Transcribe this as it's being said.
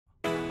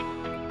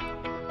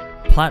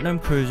Platinum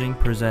Cruising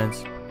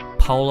presents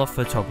Polar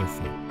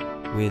Photography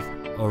with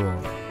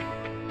Aurora.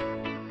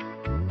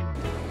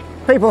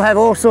 People have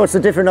all sorts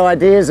of different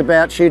ideas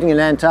about shooting in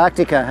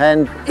Antarctica,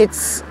 and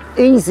it's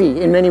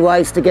easy in many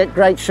ways to get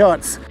great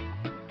shots.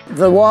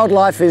 The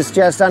wildlife is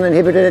just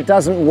uninhibited, it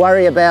doesn't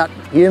worry about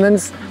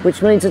humans,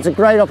 which means it's a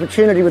great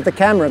opportunity with the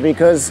camera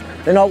because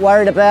they're not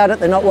worried about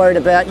it, they're not worried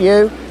about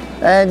you,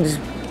 and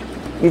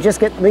you just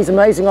get these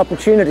amazing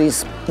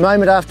opportunities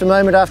moment after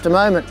moment after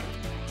moment.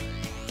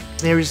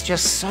 There is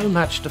just so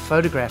much to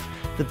photograph.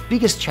 The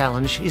biggest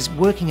challenge is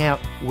working out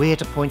where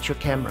to point your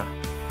camera.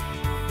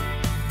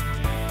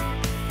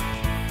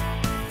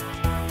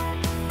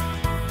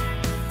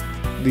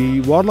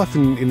 The wildlife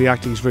in the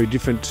Arctic is very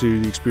different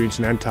to the experience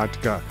in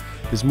Antarctica.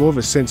 There's more of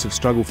a sense of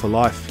struggle for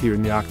life here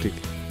in the Arctic.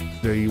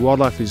 The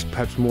wildlife is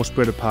perhaps more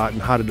spread apart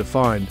and harder to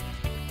find,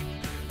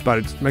 but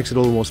it makes it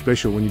all the more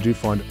special when you do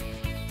find it.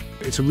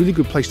 It's a really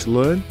good place to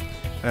learn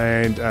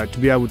and to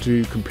be able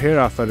to compare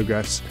our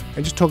photographs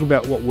and just talk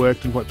about what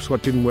worked and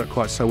what didn't work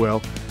quite so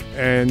well.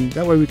 And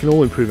that way we can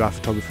all improve our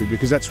photography,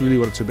 because that's really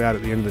what it's about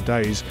at the end of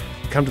the day, is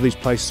come to these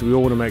places, we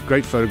all want to make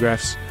great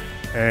photographs,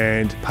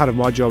 and part of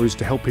my job is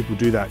to help people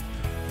do that.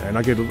 And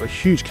I get a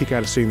huge kick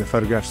out of seeing the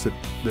photographs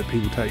that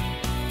people take.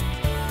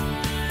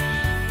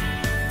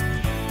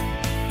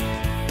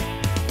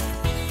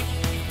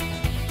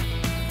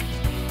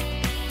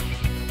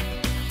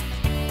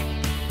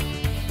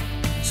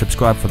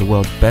 Subscribe for the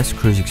world's best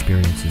cruise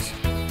experiences.